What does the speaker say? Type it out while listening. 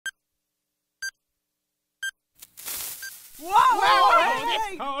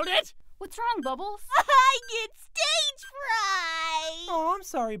Whoa! Hold it! What's wrong, Bubbles? I get stage fright! Oh, I'm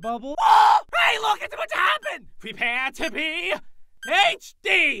sorry, Bubbles. Oh! Hey, look, it's about to happen! Prepare to be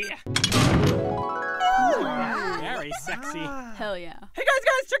HD! Very sexy. Hell yeah. Hey guys,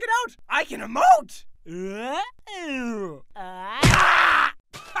 check it out! I can emote!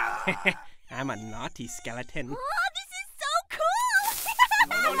 I'm a naughty skeleton. Oh, this is so cool!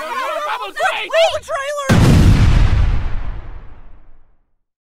 No, Bubbles, wait! Roll the trailer!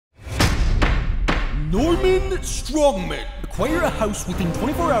 Norman Strongman. Acquire a house within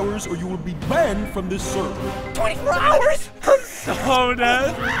 24 hours or you will be banned from this server. 24 hours? I'm so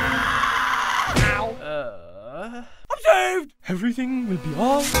dead. Ow. I'm saved! Everything will be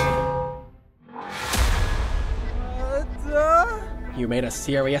all. You made a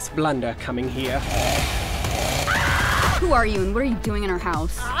serious blunder coming here. Who are you and what are you doing in our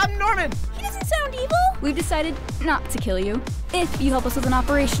house? I'm Norman. He doesn't sound evil. We've decided not to kill you if you help us with an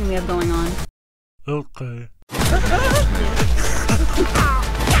operation we have going on. Okay.